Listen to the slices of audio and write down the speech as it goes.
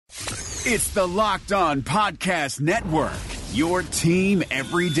It's the Locked On Podcast Network, your team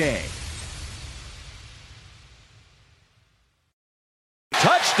every day.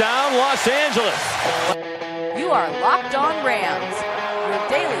 Touchdown, Los Angeles. You are Locked On Rams, your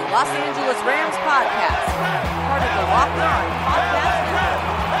daily Los Angeles Rams podcast. Part of the Locked On Podcast Network.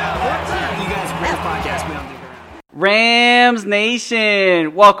 Your team. You guys, Rams podcast, we don't do Rams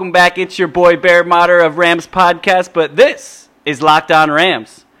Nation, welcome back. It's your boy Bear Motter of Rams Podcast, but this is Locked On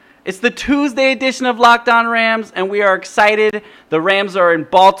Rams. It's the Tuesday edition of Locked On Rams, and we are excited. The Rams are in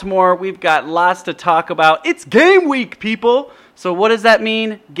Baltimore. We've got lots to talk about. It's game week, people. So what does that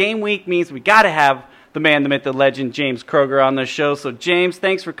mean? Game week means we got to have the man, the myth, the legend, James Kroger on the show. So James,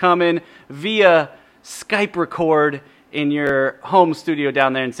 thanks for coming via Skype record in your home studio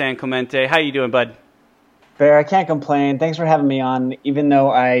down there in San Clemente. How you doing, bud? Bear, I can't complain. Thanks for having me on, even though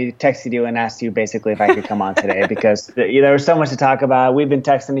I texted you and asked you basically if I could come on today because there was so much to talk about. We've been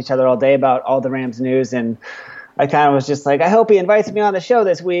texting each other all day about all the Rams news, and I kind of was just like, I hope he invites me on the show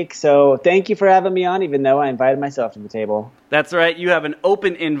this week. So thank you for having me on, even though I invited myself to the table. That's right. You have an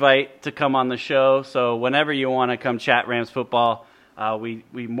open invite to come on the show. So whenever you want to come chat Rams football, we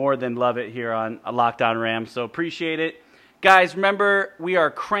more than love it here on Locked On Rams. So appreciate it. Guys, remember, we are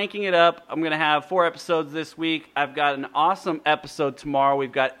cranking it up. I'm going to have 4 episodes this week. I've got an awesome episode tomorrow.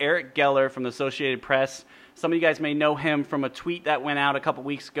 We've got Eric Geller from the Associated Press. Some of you guys may know him from a tweet that went out a couple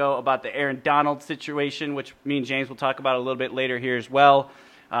weeks ago about the Aaron Donald situation, which me and James will talk about a little bit later here as well.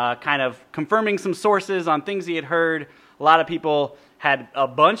 Kind of confirming some sources on things he had heard. A lot of people had a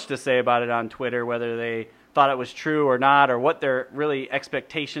bunch to say about it on Twitter, whether they thought it was true or not, or what their really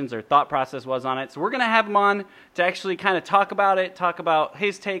expectations or thought process was on it. So we're going to have him on to actually kind of talk about it, talk about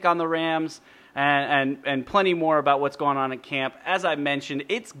his take on the Rams, and plenty more about what's going on at camp. As I mentioned,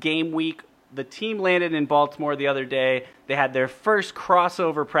 it's game week. The team landed in Baltimore the other day. They had their first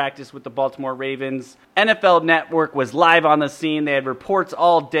crossover practice with the Baltimore Ravens. NFL Network was live on the scene. They had reports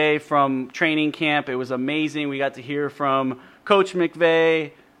all day from training camp. It was amazing. We got to hear from Coach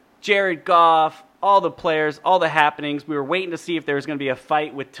McVay, Jared Goff, all the players, all the happenings. We were waiting to see if there was going to be a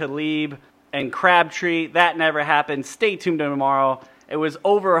fight with Talib and Crabtree. That never happened. Stay tuned tomorrow. It was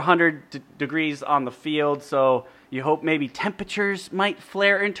over 100 degrees on the field, so you hope maybe temperatures might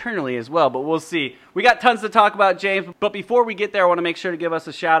flare internally as well, but we'll see. We got tons to talk about, James, but before we get there, I want to make sure to give us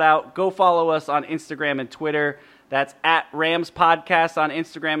a shout-out. Go follow us on Instagram and Twitter. That's at Rams Podcast on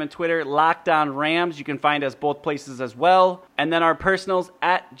Instagram and Twitter. Locked On Rams. You can find us both places as well. And then our personals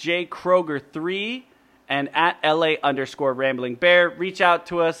at JKroger3 and at LA_Rambling Bear. Reach out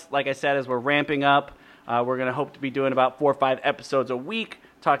to us, like I said, as we're ramping up. We're going to hope to be doing about 4 or 5 episodes a week,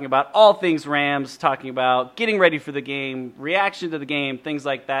 talking about all things Rams, talking about getting ready for the game, reaction to the game, things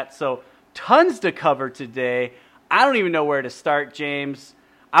like that. So tons to cover today. I don't even know where to start, James.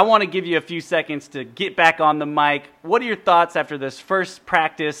 I want to give you a few seconds to get back on the mic. What are your thoughts after this first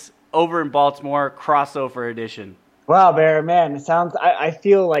practice over in Baltimore, crossover edition? Wow, Bear, man, it sounds. I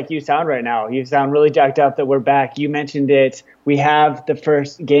feel like you sound right now. You sound really jacked up that we're back. You mentioned it. We have the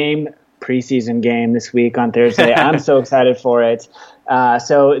first game, preseason game this week on Thursday. I'm so excited for it.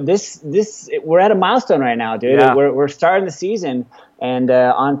 So this we're at a milestone right now, dude. Yeah. We're starting the season, and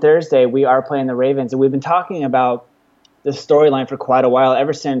on Thursday we are playing the Ravens, and we've been talking about the storyline for quite a while,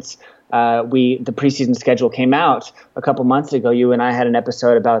 ever since the preseason schedule came out a couple months ago. You and I had an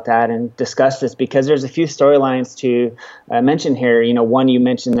episode about that and discussed this because there's a few storylines to mention here. You know, one, you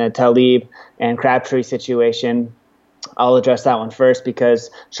mentioned the Talib and Crabtree situation. I'll address that one first because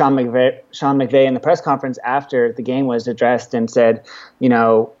Sean McVay in the press conference after the game was addressed and said, you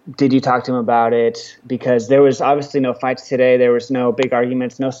know, did you talk to him about it? Because there was obviously no fights today. There was no big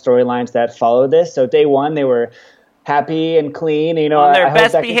arguments, no storylines that followed this. So day one, they were happy and clean, you know, on their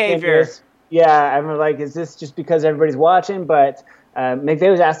best behavior. Yeah, I'm like, is this just because everybody's watching? But McVay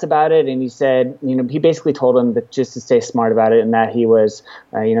was asked about it, and he said, you know, he basically told him that just to stay smart about it, and that he was,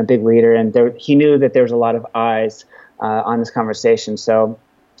 you know, a big leader, and he knew that there was a lot of eyes on this conversation. So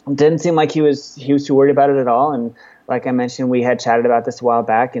it didn't seem like he was too worried about it at all. And like I mentioned, we had chatted about this a while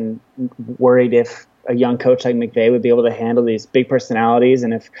back and worried if a young coach like McVay would be able to handle these big personalities,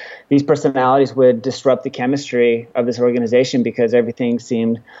 and if these personalities would disrupt the chemistry of this organization, because everything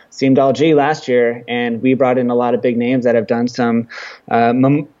seemed all G last year, and we brought in a lot of big names that have done some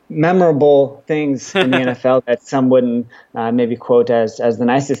memorable things in the NFL that some wouldn't maybe quote as the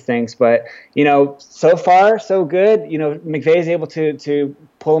nicest things. But, you know, so far, so good. You know, McVay is able to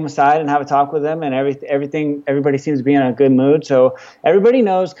pull him aside and have a talk with him, and everybody seems to be in a good mood. So everybody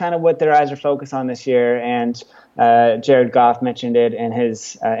knows kind of what their eyes are focused on this year. And Jared Goff mentioned it in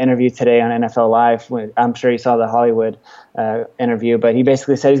his interview today on NFL Live. I'm sure you saw the Hollywood interview, but he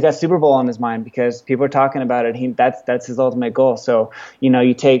basically said he's got Super Bowl on his mind because people are talking about it. That's his ultimate goal. So,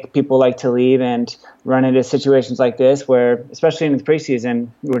 you take people like Talib and run into situations like this where, especially in the preseason,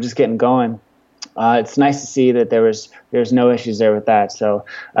 we're just getting going. It's nice to see that there's no issues there with that. So,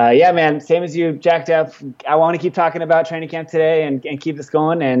 yeah, man, same as you, jacked up. I want to keep talking about training camp today and keep this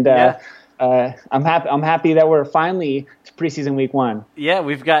going. And I'm happy that we're finally to preseason week 1. Yeah,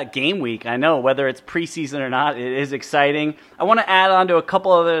 we've got game week. I know whether it's preseason or not, it is exciting. I want to add on to a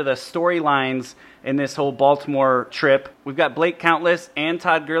couple other the storylines in this whole Baltimore trip. We've got Blake Countless and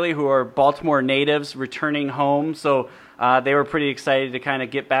Todd Gurley, who are Baltimore natives, returning home. So they were pretty excited to kind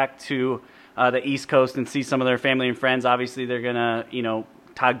of get back to the East Coast and see some of their family and friends. Obviously, they're going to,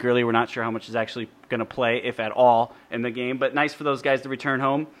 Todd Gurley, we're not sure how much is actually going to play, if at all, in the game. But nice for those guys to return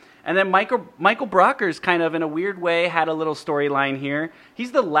home. And then Michael Brockers kind of, in a weird way, had a little storyline here.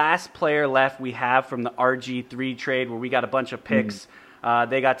 He's the last player left we have from the RG3 trade where we got a bunch of picks.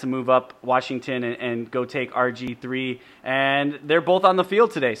 They got to move up Washington and go take RG3. And they're both on the field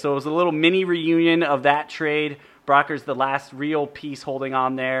today. So it was a little mini reunion of that trade. Brockers, the last real piece holding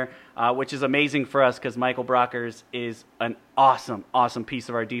on there, which is amazing for us because Michael Brockers is an awesome, awesome piece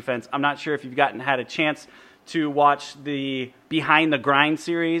of our defense. I'm not sure if you've had a chance to watch the Behind the Grind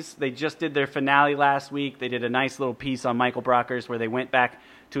series. They just did their finale last week. They did a nice little piece on Michael Brockers where they went back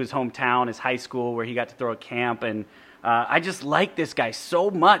to his hometown, his high school, where he got to throw a camp. And I just like this guy so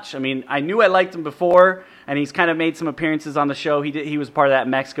much. I mean, I knew I liked him before, and he's kind of made some appearances on the show. He was part of that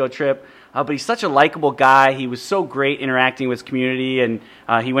Mexico trip. But he's such a likable guy. He was so great interacting with his community, and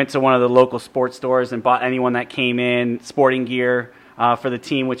he went to one of the local sports stores and bought anyone that came in sporting gear for the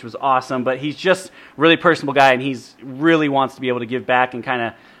team, which was awesome. But he's just a really personable guy, and he's really wants to be able to give back and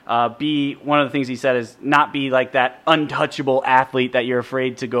kind of be, one of the things he said is not be like that untouchable athlete that you're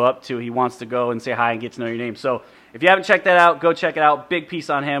afraid to go up to. He wants to go and say hi and get to know your name. So if you haven't checked that out, go check it out. Big piece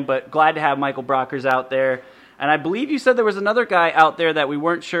on him, but glad to have Michael Brockers out there. And I believe you said there was another guy out there that we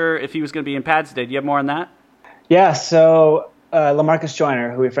weren't sure if he was going to be in pads today. Do you have more on that? Yeah, so LaMarcus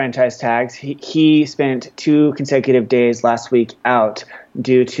Joyner, who we franchise tagged, he spent 2 consecutive days last week out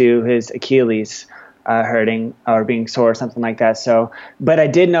due to his Achilles hurting or being sore or something like that. So, but I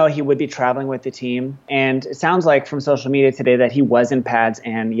did know he would be traveling with the team. And it sounds like from social media today that he was in pads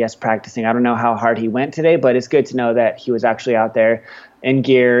and, yes, practicing. I don't know how hard he went today, but it's good to know that he was actually out there in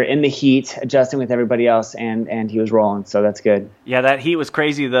gear, in the heat, adjusting with everybody else, and he was rolling, so that's good. Yeah, that heat was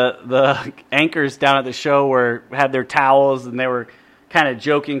crazy. The anchors down at the show had their towels, and they were kind of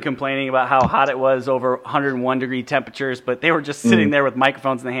joking, complaining about how hot it was, over 101-degree temperatures, but they were just sitting there with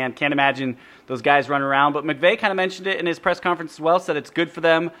microphones in the hand. Can't imagine those guys running around. But McVay kind of mentioned it in his press conference as well, said it's good for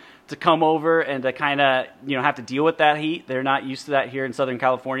them to come over and to kind of have to deal with that heat. They're not used to that here in Southern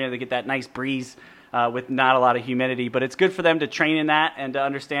California. They get that nice breeze with not a lot of humidity, but it's good for them to train in that and to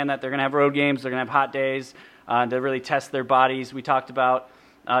understand that they're going to have road games, they're going to have hot days, to really test their bodies. We talked about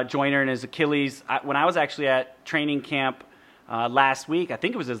Joyner and his Achilles. When I was actually at training camp last week, I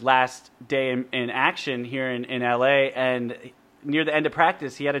think it was his last day in action here in LA, and near the end of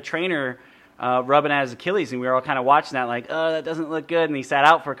practice, he had a trainer rubbing at his Achilles, and we were all kind of watching that like, oh, that doesn't look good, and he sat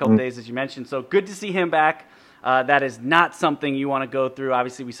out for a couple days, as you mentioned. So good to see him back. That is not something you want to go through.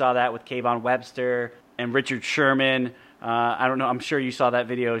 Obviously, we saw that with Kayvon Webster and Richard Sherman. I don't know. I'm sure you saw that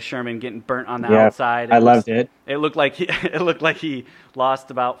video of Sherman getting burnt on the outside. Loved it. It looked like he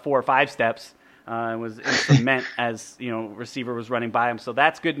lost about 4 or 5 steps and was in cement as receiver was running by him. So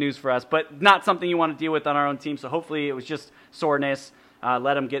that's good news for us, but not something you want to deal with on our own team. So hopefully it was just soreness.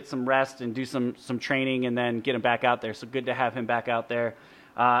 Let him get some rest and do some training, and then get him back out there. So good to have him back out there.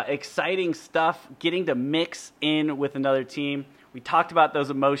 Exciting stuff, getting to mix in with another team. We talked about those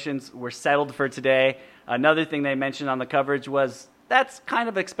emotions. We're settled for today. Another thing they mentioned on the coverage was that's kind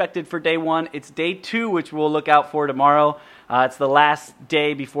of expected for day 1. It's day 2, which we'll look out for tomorrow. It's the last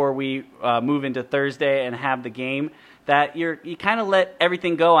day before we move into Thursday and have the game. That you kind of let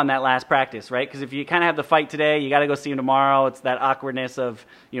everything go on that last practice, right? Because if you kind of have the fight today, you got to go see him tomorrow. It's that awkwardness of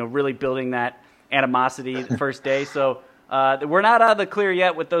really building that animosity the first day. So we're not out of the clear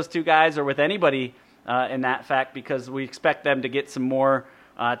yet with those 2 guys or with anybody in that fact, because we expect them to get some more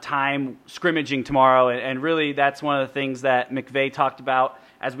time scrimmaging tomorrow. And really, that's one of the things that McVay talked about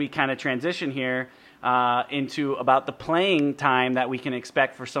as we kind of transition here into about the playing time that we can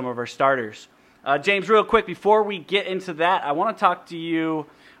expect for some of our starters. James, real quick, before we get into that, I want to talk to you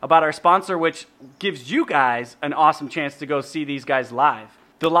about our sponsor, which gives you guys an awesome chance to go see these guys live.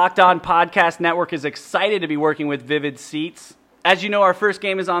 The Locked On Podcast Network is excited to be working with Vivid Seats. As you know, our first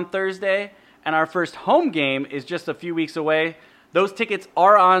game is on Thursday, and our first home game is just a few weeks away. Those tickets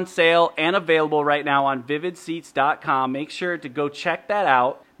are on sale and available right now on vividseats.com. Make sure to go check that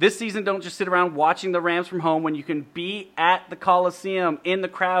out. This season, don't just sit around watching the Rams from home when you can be at the Coliseum in the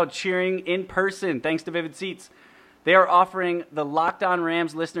crowd cheering in person thanks to Vivid Seats. They are offering the Locked On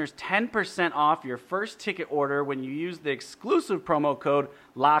Rams listeners 10% off your first ticket order when you use the exclusive promo code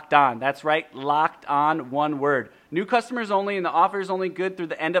Locked On. That's right, Locked On, one word. New customers only, and the offer is only good through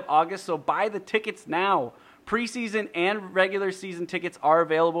the end of August, so buy the tickets now. Preseason and regular season tickets are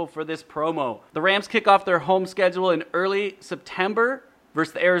available for this promo. The Rams kick off their home schedule in early September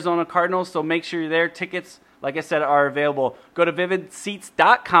versus the Arizona Cardinals, so make sure their tickets, like I said, are available. Go to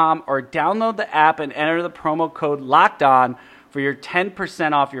vividseats.com or download the app and enter the promo code LOCKEDON for your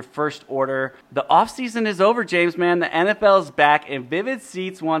 10% off your first order. The offseason is over, James, man. The NFL is back, and Vivid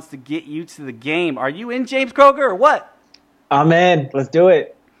Seats wants to get you to the game. Are you in, James Kroger, or what? I'm in. Let's do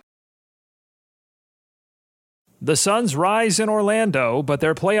it. The Suns rise in Orlando, but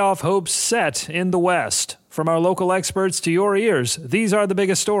their playoff hopes set in the West. From our local experts to your ears, these are the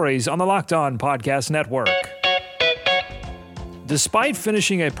biggest stories on the Locked On Podcast Network. Despite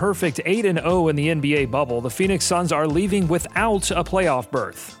finishing a perfect 8-0 in the NBA bubble, the Phoenix Suns are leaving without a playoff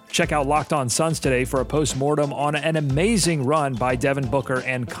berth. Check out Locked On Suns today for a post-mortem on an amazing run by Devin Booker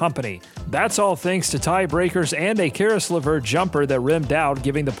and company. That's all thanks to tiebreakers and a Karis LeVert jumper that rimmed out,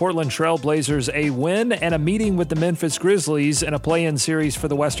 giving the Portland Trail Blazers a win and a meeting with the Memphis Grizzlies in a play-in series for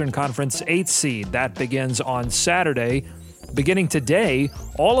the Western Conference 8th seed. That begins on Saturday. Beginning today,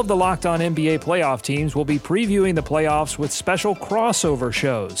 all of the Locked On NBA playoff teams will be previewing the playoffs with special crossover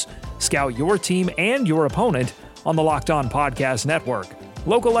shows. Scout your team and your opponent on the Locked On Podcast Network.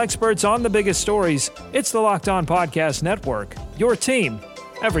 Local experts on the biggest stories. It's the Locked On Podcast Network. Your team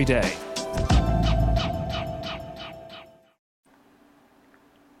every day.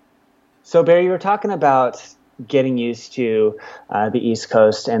 So, Barry, you were talking about getting used to the East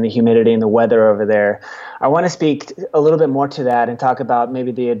Coast and the humidity and the weather over there. I want to speak a little bit more to that and talk about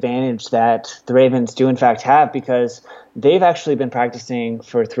maybe the advantage that the Ravens do in fact have, because they've actually been practicing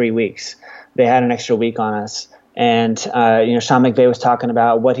for 3 weeks. They had an extra week on us. And, Sean McVay was talking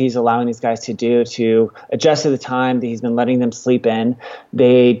about what he's allowing these guys to do to adjust to the time that he's been letting them sleep in.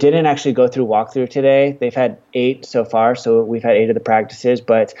 They didn't actually go through walkthrough today. They've had 8 so far, so we've had 8 of the practices.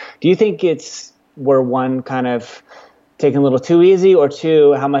 But do you think we're one, kind of taking a little too easy, or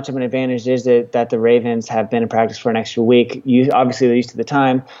two, how much of an advantage is it that the Ravens have been in practice for an extra week? Obviously, they're used to the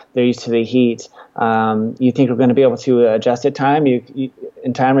time, they're used to the heat. You think we're going to be able to adjust in time?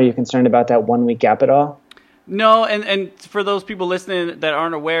 Are you concerned about that 1 week gap at all? No, and for those people listening that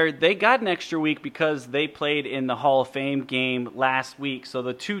aren't aware, they got an extra week because they played in the Hall of Fame game last week. So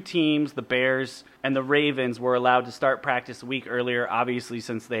the two teams, the Bears and the Ravens, were allowed to start practice a week earlier, obviously,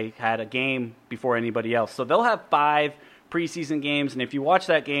 since they had a game before anybody else. So they'll have 5 preseason games, and if you watched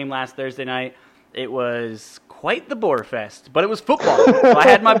that game last Thursday night, it was quite the bore fest. But it was football, so I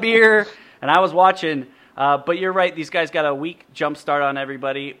had my beer, and I was watching. But you're right, these guys got a week jump start on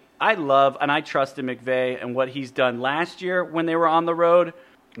everybody. I love and I trust in McVay and what he's done last year when they were on the road,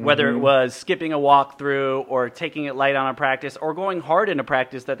 whether it was skipping a walkthrough or taking it light on a practice or going hard in a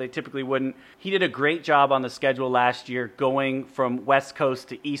practice that they typically wouldn't. He did a great job on the schedule last year, going from West Coast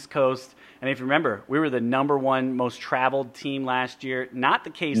to East Coast. And if you remember, we were the number 1 most traveled team last year. Not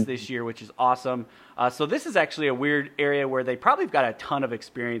the case this year, which is awesome. So this is actually a weird area where they probably have got a ton of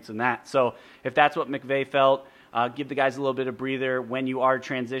experience in that. So if that's what McVay felt, give the guys a little bit of breather when you are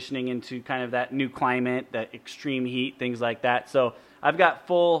transitioning into kind of that new climate, that extreme heat, things like that. So I've got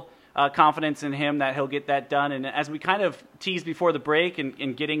full confidence in him that he'll get that done. And as we kind of teased before the break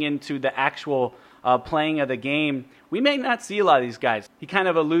and getting into the actual playing of the game, we may not see a lot of these guys. He kind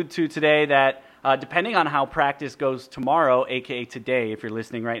of alluded to today that depending on how practice goes tomorrow, a.k.a. today, if you're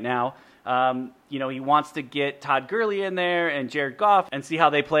listening right now, he wants to get Todd Gurley in there and Jared Goff and see how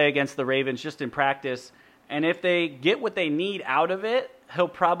they play against the Ravens just in practice. And if they get what they need out of it, he'll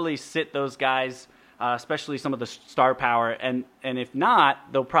probably sit those guys, especially some of the star power. And if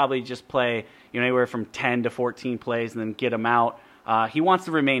not, they'll probably just play anywhere from 10 to 14 plays and then get them out. He wants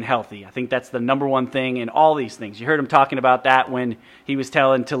to remain healthy. I think that's the number one thing in all these things. You heard him talking about that when he was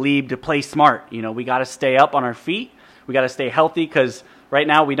telling Talib to play smart. We got to stay up on our feet. We got to stay healthy because right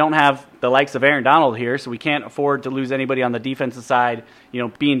now we don't have the likes of Aaron Donald here, so we can't afford to lose anybody on the defensive side,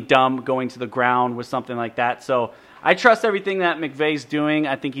 being dumb, going to the ground with something like that. So I trust everything that McVay's doing.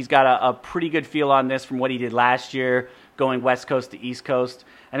 I think he's got a pretty good feel on this from what he did last year, going West Coast to East Coast.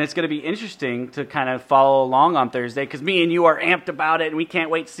 And it's going to be interesting to kind of follow along on Thursday because me and you are amped about it, and we can't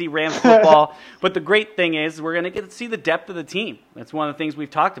wait to see Rams football. But the great thing is we're going to get to see the depth of the team. That's one of the things we've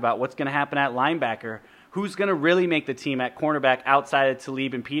talked about. What's going to happen at linebacker? Who's going to really make the team at cornerback outside of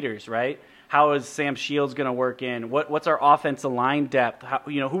Talib and Peters, right? How is Sam Shields going to work in? What's our offensive line depth?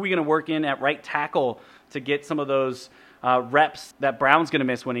 Who are we going to work in at right tackle to get some of those reps that Brown's going to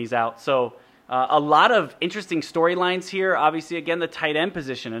miss when he's out? So a lot of interesting storylines here. Obviously, again, the tight end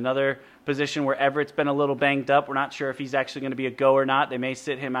position, another position where Everett's been a little banged up. We're not sure if he's actually going to be a go or not. They may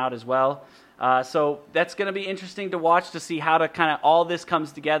sit him out as well. So that's going to be interesting to watch to see how to kind of all this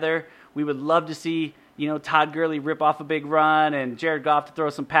comes together. We would love to see Todd Gurley rip off a big run and Jared Goff to throw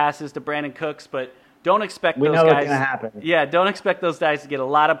some passes to Brandon Cooks, but don't expect those guys. We know what's going to happen. Yeah, don't expect those guys to get a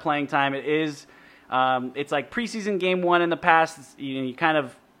lot of playing time. It's like preseason game 1 in the past. You kind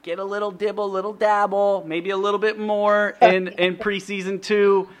of get a little dibble, little dabble, maybe a little bit more in preseason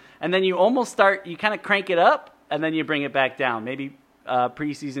 2, and then you kind of crank it up, and then you bring it back down. Maybe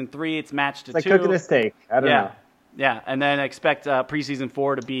preseason 3, it's matched to 2. It's like cooking a steak. I don't know. Yeah, and then expect preseason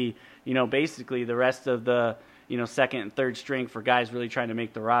 4 to be basically the rest of the, second and third string for guys really trying to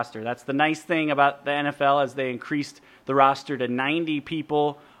make the roster. That's the nice thing about the NFL as they increased the roster to 90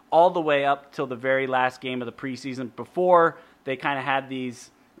 people all the way up till the very last game of the preseason. Before, they kind of had these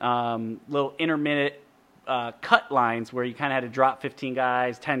little intermittent cut lines where you kind of had to drop 15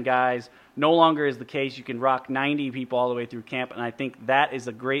 guys, 10 guys. No longer is the case. You can rock 90 people all the way through camp, and I think that is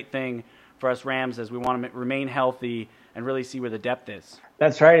a great thing for us Rams as we want to remain healthy and really see where the depth is.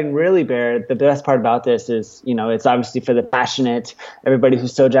 That's right. And really, Bear, the best part about this is, it's obviously for the passionate, everybody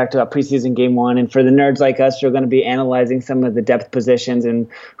who's so jacked about preseason game 1, and for the nerds like us who are going to be analyzing some of the depth positions and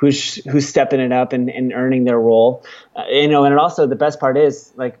who's stepping it up and earning their role. And it also, the best part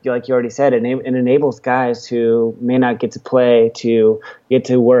is, like you already said, it enables guys who may not get to play to get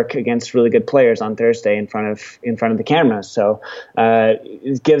to work against really good players on Thursday in front of the cameras. So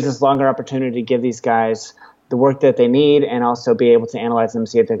it gives us longer opportunity to give these guys the work that they need and also be able to analyze them,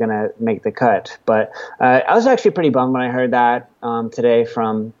 see if they're going to make the cut. But I was actually pretty bummed when I heard that today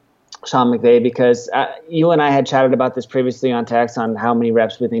from Sean McVay, because you and I had chatted about this previously on text on how many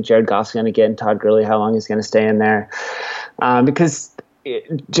reps we think Jared Goff's going to get and Todd Gurley, how long he's going to stay in there. Because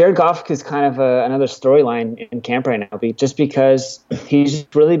Jared Goff is kind of another storyline in camp right now, just because he's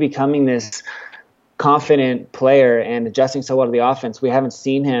really becoming this confident player and adjusting so well to the offense. We haven't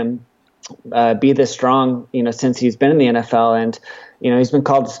seen him be this strong, since he's been in the NFL, and he's been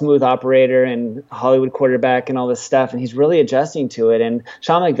called a smooth operator and Hollywood quarterback and all this stuff, and he's really adjusting to it. And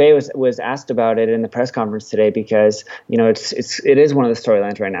Sean McVay was asked about it in the press conference today because it is one of the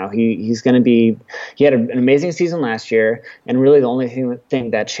storylines right now. He had an amazing season last year, and really the only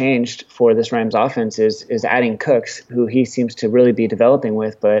thing that changed for this Rams offense is adding Cooks, who he seems to really be developing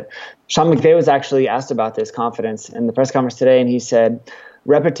with. But Sean McVay was actually asked about this confidence in the press conference today, and he said,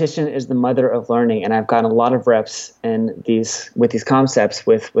 repetition is the mother of learning, and I've gotten a lot of reps with these concepts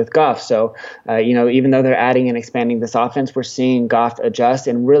with Goff. So, even though they're adding and expanding this offense, we're seeing Goff adjust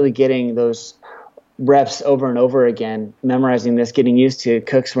and really getting those reps over and over again, memorizing this, getting used to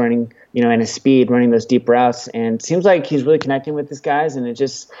Cooks running, and his speed, running those deep routes. And it seems like he's really connecting with these guys, and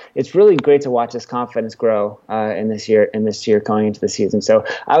it's really great to watch his confidence grow in this year going into the season. So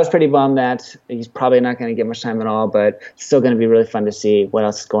I was pretty bummed that he's probably not going to get much time at all, but it's still going to be really fun to see what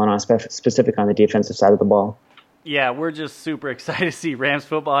else is going on, specific on the defensive side of the ball. Yeah, we're just super excited to see Rams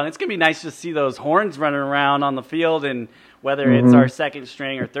football, and it's going to be nice to see those horns running around on the field, and whether it's our second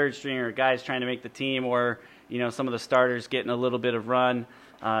string or third string or guys trying to make the team, or some of the starters getting a little bit of run.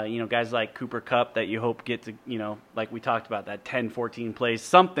 Guys like Cooper Kupp that you hope get to, like we talked about, that 10, 14 plays,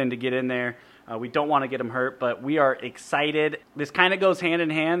 something to get in there. We don't want to get them hurt, but we are excited. This kind of goes hand in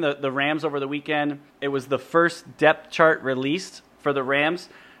hand. The Rams over the weekend, it was the first depth chart released for the Rams,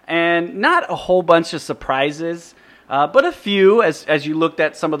 and not a whole bunch of surprises, but a few as you looked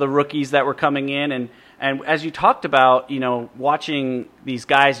at some of the rookies that were coming in. And as you talked about, watching these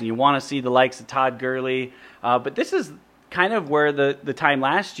guys, and you want to see the likes of Todd Gurley, but this is kind of where the time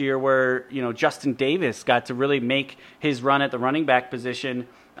last year where, Justin Davis got to really make his run at the running back position,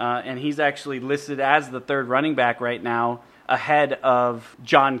 and he's actually listed as the third running back right now, ahead of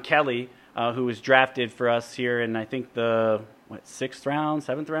John Kelly, who was drafted for us here in, I think, the 6th round,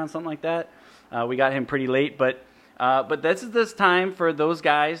 7th round, something like that. We got him pretty late, but this is this time for those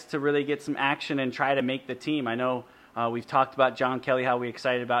guys to really get some action and try to make the team. I know we've talked about John Kelly, how we're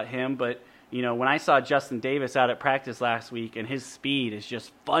excited about him, but when I saw Justin Davis out at practice last week, and his speed is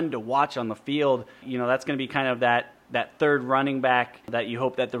just fun to watch on the field, that's going to be kind of that third running back that you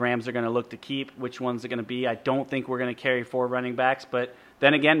hope that the Rams are going to look to keep. Which one's it going to be? I don't think we're going to carry 4 running backs, but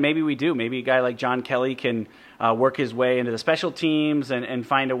then again, maybe we do. Maybe a guy like John Kelly can work his way into the special teams and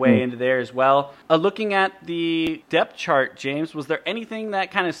find a way into there as well. Looking at the depth chart, James, was there anything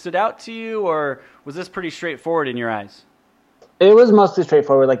that kind of stood out to you, or was this pretty straightforward in your eyes? It was mostly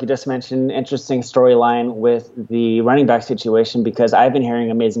straightforward, like you just mentioned. Interesting storyline with the running back situation, because I've been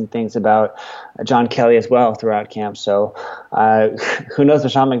hearing amazing things about John Kelly as well throughout camp. So who knows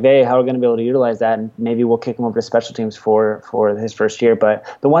with Sean McVay how we're going to be able to utilize that, and maybe we'll kick him over to special teams for his first year. But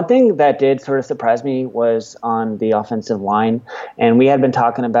the one thing that did sort of surprise me was on the offensive line, and we had been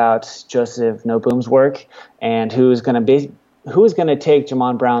talking about Joseph Noboom's work and who's going to take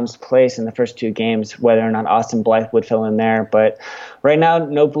Jamon Brown's place in the first 2 games, whether or not Austin Blythe would fill in there. But right now,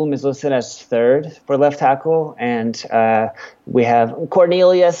 Noboom is listed as 3rd for left tackle, and we have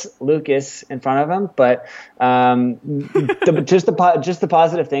Cornelius Lucas in front of him. But just the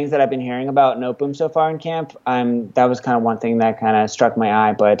positive things that I've been hearing about Noboom so far in camp, that was kind of one thing that kind of struck my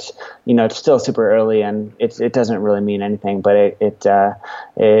eye. But it's still super early, and it doesn't really mean anything. But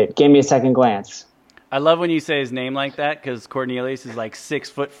it gave me a second glance. I love when you say his name like that, because Cornelius is like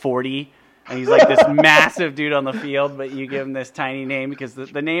 6'40", and he's like this massive dude on the field. But you give him this tiny name because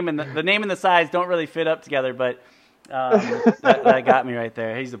the name and the size don't really fit up together. But that got me right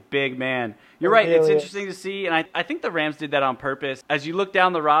there. He's a big man. You're right. It's interesting to see, and I think the Rams did that on purpose. As you look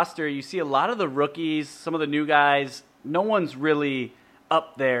down the roster, you see a lot of the rookies, some of the new guys. No one's really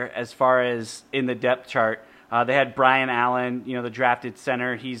up there as far as in the depth chart. They had Brian Allen, the drafted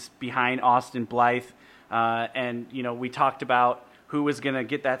center. He's behind Austin Blythe. And we talked about who was going to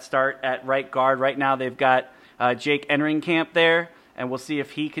get that start at right guard. Right now they've got Jake Enrinkamp there, and we'll see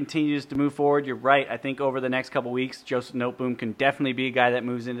if he continues to move forward. You're right. I think over the next couple weeks, Joseph Noteboom can definitely be a guy that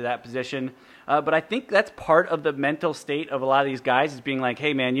moves into that position. But I think that's part of the mental state of a lot of these guys is being like,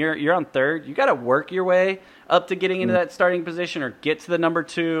 hey, man, you're on 3rd. You got to work your way up to getting into that starting position, or get to the number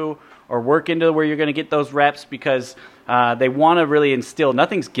 2, or work into where you're going to get those reps, because they want to really instill.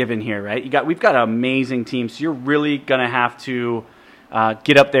 Nothing's given here, right? We've got an amazing team, so you're really going to have to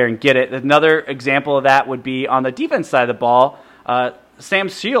get up there and get it. Another example of that would be on the defense side of the ball. Sam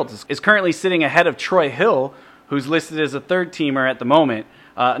Shields is currently sitting ahead of Troy Hill, who's listed as a 3rd-teamer at the moment.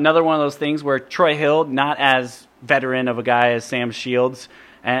 Another one of those things where Troy Hill, not as veteran of a guy as Sam Shields,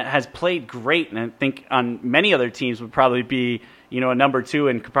 has played great, and I think on many other teams would probably be a number 2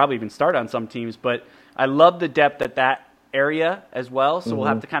 and could probably even start on some teams. But I love the depth at that area as well, so we'll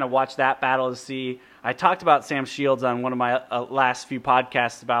have to kind of watch that battle to see. I talked about Sam Shields on one of my last few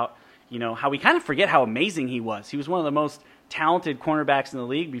podcasts about how we kind of forget how amazing he was. He was one of the most talented cornerbacks in the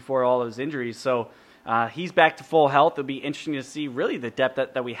league before all of his injuries. So he's back to full health. It'll be interesting to see really the depth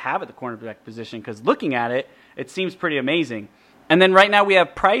that we have at the cornerback position, because looking at it, it seems pretty amazing. And then right now we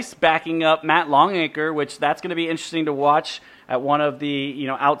have Price backing up Matt Longacre, which that's going to be interesting to watch at one of the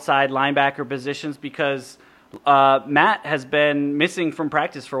outside linebacker positions, because Matt has been missing from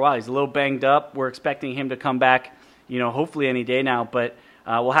practice for a while. He's a little banged up. We're expecting him to come back, hopefully any day now, but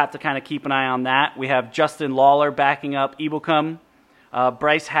we'll have to kind of keep an eye on that. We have Justin Lawler backing up Ebukam,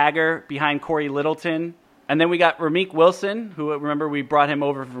 Bryce Hager behind Corey Littleton, and then we got Ramik Wilson, who, remember, we brought him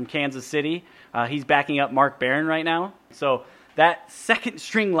over from Kansas City. He's backing up Mark Barron right now. So that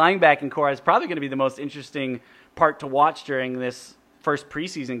second-string linebacking core is probably going to be the most interesting part to watch during this first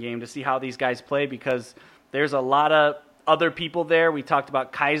preseason game, to see how these guys play, because there's a lot of other people there. We talked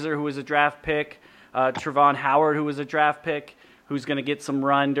about Kaiser, who was a draft pick, Trevon Howard, who was a draft pick, who's going to get some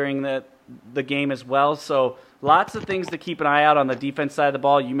run during the game as well. So lots of things to keep an eye out on the defense side of the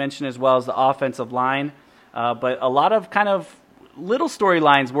ball. You mentioned as well as the offensive line, but a lot of kind of little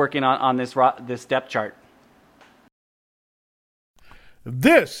storylines working on this depth chart.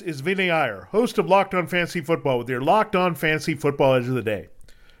 This is Vinny Iyer, host of Locked On Fantasy Football, with your Locked On Fantasy Football Edge of the Day.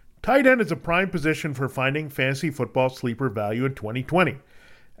 Tight end is a prime position for finding fantasy football sleeper value in 2020.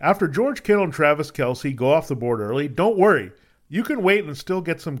 After George Kittle and Travis Kelce go off the board early, don't worry. You can wait and still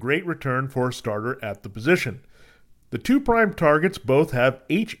get some great return for a starter at the position. The 2 prime targets both have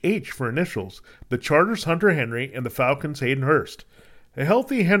HH for initials, the Chargers' Hunter Henry and the Falcons' Hayden Hurst. A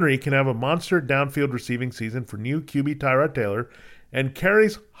healthy Henry can have a monster downfield receiving season for new QB Tyrod Taylor and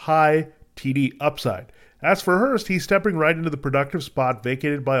carries high TD upside. As for Hurst, he's stepping right into the productive spot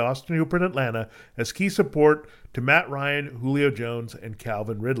vacated by Austin Hooper in Atlanta as key support to Matt Ryan, Julio Jones, and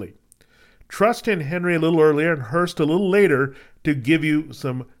Calvin Ridley. Trust in Henry a little earlier and Hurst a little later to give you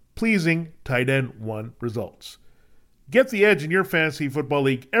some pleasing tight end 1 results. Get the edge in your fantasy football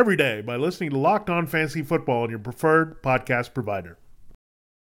league every day by listening to Locked On Fantasy Football on your preferred podcast provider.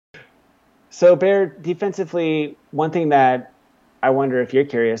 So, Bear, defensively, one thing that I wonder if you're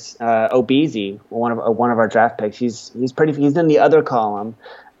curious. Obeezy, one of our draft picks, he's in the other column,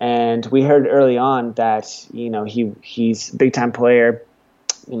 and we heard early on that he's a big time player,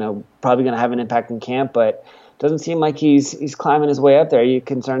 probably going to have an impact in camp, but doesn't seem like he's climbing his way up there. Are you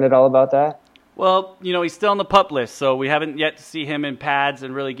concerned at all about that? Well, he's still on the PUP list, so we haven't yet to see him in pads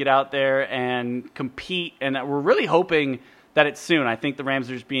and really get out there and compete, and we're really hoping that it's soon. I think the Rams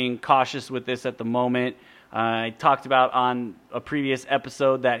are just being cautious with this at the moment. I talked about on a previous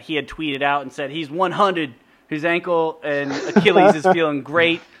episode that he had tweeted out and said he's 100. His ankle and Achilles is feeling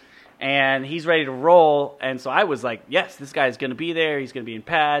great, and he's ready to roll. And so I was like, yes, this guy's going to be there. He's going to be in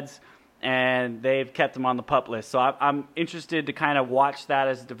pads, and they've kept him on the PUP list. So I'm interested to kind of watch that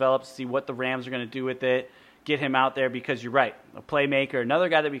as it develops, see what the Rams are going to do with it, get him out there, because you're right, a playmaker, another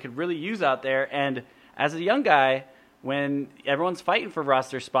guy that we could really use out there. And as a young guy, when everyone's fighting for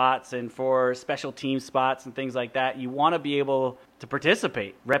roster spots and for special team spots and things like that, you want to be able to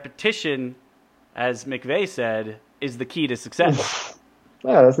participate. Repetition, as McVay said, is the key to success.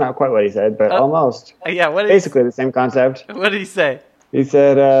 Yeah, that's not quite what he said, but almost. Yeah, basically the same concept. What did he say? He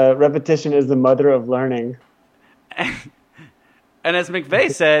said, repetition is the mother of learning. And as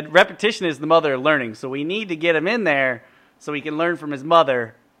McVay said, repetition is the mother of learning. So we need to get him in there so he can learn from his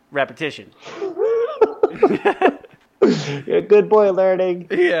mother, repetition. You're a good boy, learning.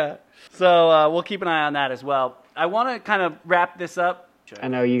 Yeah. So we'll keep an eye on that as well. I want to kind of wrap this up. I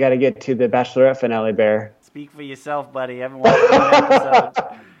know, you got to get to the Bachelorette finale, Bear. Speak for yourself, buddy. I haven't watched one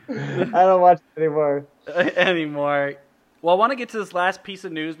episode. I don't watch it anymore. Well, I want to get to this last piece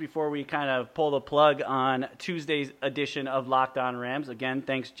of news before we kind of pull the plug on Tuesday's edition of Locked On Rams. Again,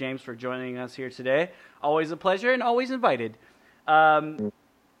 thanks, James, for joining us here today. Always a pleasure and always invited.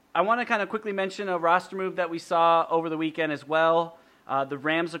 I want to kind of quickly mention a roster move that we saw over the weekend as well. The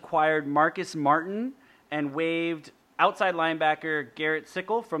Rams acquired Marcus Martin and waived outside linebacker Garrett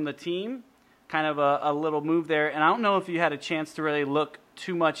Sickle from the team. Kind of a little move there. And I don't know if you had a chance to really look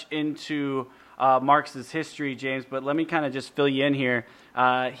too much into Marcus' history, James, but let me kind of just fill you in here.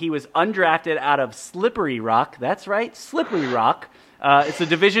 He was undrafted out of Slippery Rock. That's right, Slippery Rock. It's a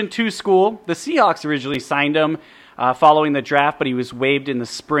Division II school. The Seahawks originally signed him following the draft, but he was waived in the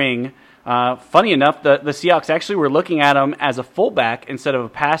spring. Funny enough, the Seahawks actually were looking at him as a fullback instead of a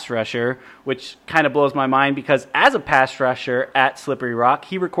pass rusher, which kind of blows my mind because as a pass rusher at Slippery Rock,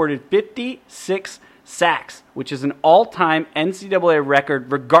 he recorded 56 sacks, which is an all-time NCAA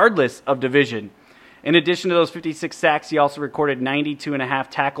record regardless of division. In addition to those 56 sacks, he also recorded 92.5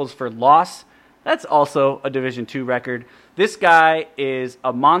 tackles for loss. That's also a Division II record. This guy is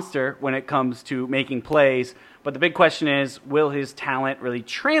a monster when it comes to making plays. But the big question is, will his talent really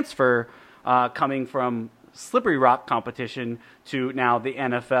transfer coming from Slippery Rock competition to now the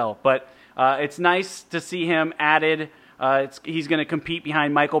NFL? But it's nice to see him added. He's going to compete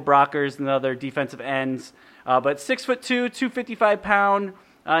behind Michael Brockers and the other defensive ends. But 6'2", 255 pound.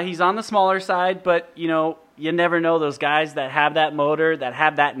 He's on the smaller side, but you never know those guys that have that motor, that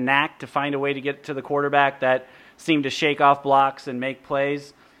have that knack to find a way to get to the quarterback, that seem to shake off blocks and make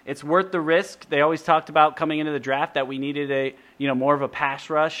plays. It's worth the risk. They always talked about coming into the draft that we needed more of a pass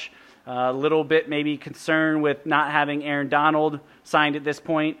rush. A little bit maybe concerned with not having Aaron Donald signed at this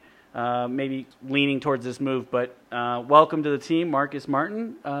point. Maybe leaning towards this move, but welcome to the team, Marcus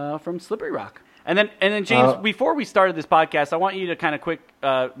Martin from Slippery Rock. And then James, before we started this podcast, I want you to kind of quick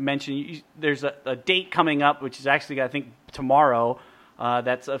mention there's a date coming up, which is actually I think tomorrow,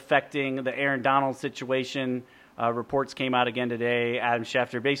 that's affecting the Aaron Donald situation. Reports came out again today. Adam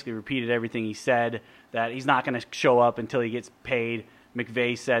Schefter basically repeated everything he said, that he's not going to show up until he gets paid.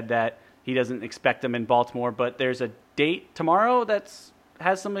 McVay said that he doesn't expect him in Baltimore, but there's a date tomorrow that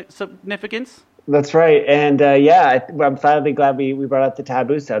has some significance. That's right. And I'm finally glad we brought up the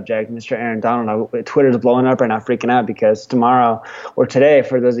taboo subject, Mr. Aaron Donald. Twitter's blowing up right now, freaking out, because tomorrow, or today,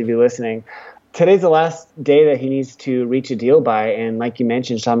 for those of you listening, today's the last day that he needs to reach a deal by, and like you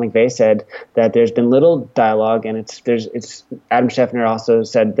mentioned, Sean McVay said that there's been little dialogue, and it's Adam Schefter also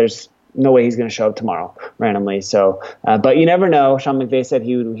said there's no way he's going to show up tomorrow randomly. So, but you never know. Sean McVay said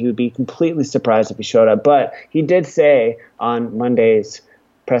he would be completely surprised if he showed up, but he did say on Monday's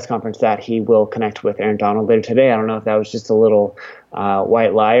press conference that he will connect with Aaron Donald later today. I don't know if that was just a little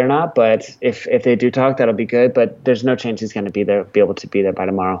white lie or not, but if they do talk, that'll be good. But there's no chance he's going to be able to be there by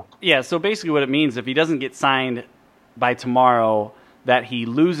tomorrow. Yeah. So basically, what it means, if he doesn't get signed by tomorrow, that he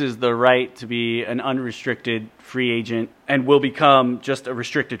loses the right to be an unrestricted free agent and will become just a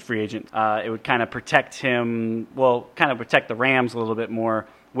restricted free agent. It would kind of protect him, protect the Rams a little bit more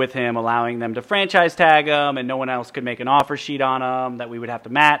with him, allowing them to franchise tag him, and no one else could make an offer sheet on him that we would have to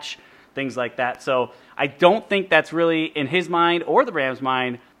match. things like that. So I don't think that's really in his mind or the Rams'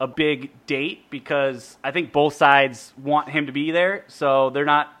 mind a big date, because I think both sides want him to be there. So they're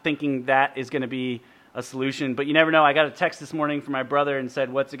not thinking that is going to be a solution. But you never know. I got a text this morning from my brother and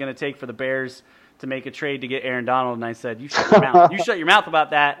said, what's it going to take for the Bears to make a trade to get Aaron Donald? And I said, you shut your mouth. You shut your mouth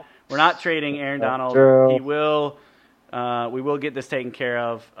about that. We're not trading Aaron Donald. True. He will. We will get this taken care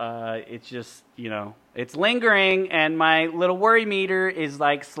of. It's just, it's lingering, and my little worry meter is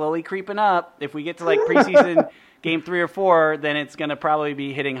like slowly creeping up. If we get to like preseason game 3 or 4, then it's going to probably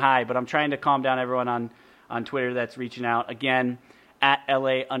be hitting high. But I'm trying to calm down everyone on Twitter that's reaching out. Again, at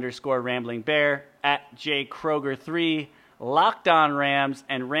LA_RamblingBear, at JKroger3, Locked On Rams,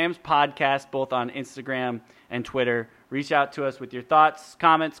 and Rams Podcast, both on Instagram and Twitter. Reach out to us with your thoughts,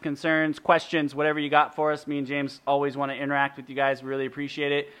 comments, concerns, questions, whatever you got for us. Me and James always want to interact with you guys. We really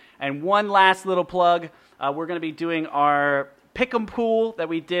appreciate it. And one last little plug. We're going to be doing our pick'em pool that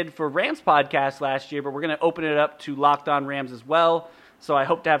we did for Rams Podcast last year, but we're going to open it up to Locked On Rams as well. So I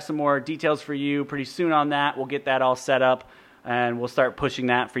hope to have some more details for you pretty soon on that. We'll get that all set up, and we'll start pushing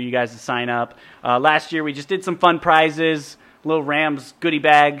that for you guys to sign up. Last year we just did some fun prizes, little Rams goodie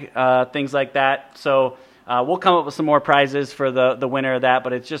bag, things like that. So we'll come up with some more prizes for the winner of that,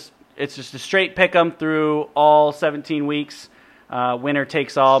 but it's just a straight pick 'em through all 17 weeks. Winner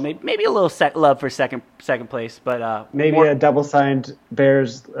takes all. Maybe a little love for second place, but maybe a double-signed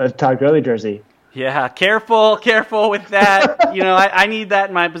Bears Todd Gurley jersey. Yeah, careful with that. I need that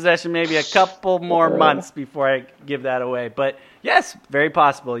in my possession maybe a couple more months before I give that away. But yes, very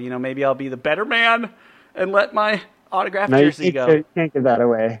possible. Maybe I'll be the better man and let my autographed jersey go. You can't give that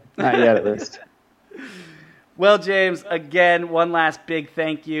away. Not yet, at least. Well, James, again, one last big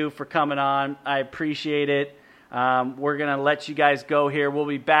thank you for coming on. I appreciate it. We're going to let you guys go here. We'll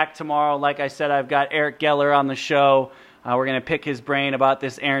be back tomorrow. Like I said, I've got Eric Geller on the show. We're going to pick his brain about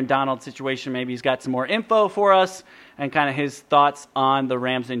this Aaron Donald situation. Maybe he's got some more info for us and kind of his thoughts on the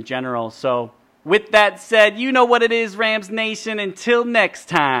Rams in general. So with that said, you know what it is, Rams Nation. Until next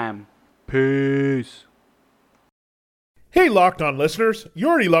time, peace. Hey, Locked On listeners, you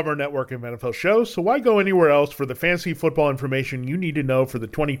already love our network of NFL shows, so why go anywhere else for the fantasy football information you need to know for the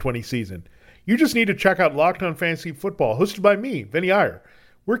 2020 season? You just need to check out Locked On Fantasy Football, hosted by me, Vinny Iyer.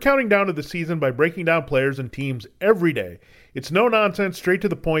 We're counting down to the season by breaking down players and teams every day. It's no nonsense, straight to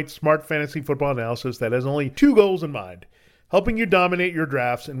the point, smart fantasy football analysis that has only 2 goals in mind: helping you dominate your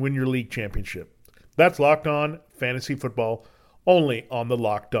drafts and win your league championship. That's Locked On Fantasy Football, only on the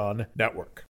Locked On Network.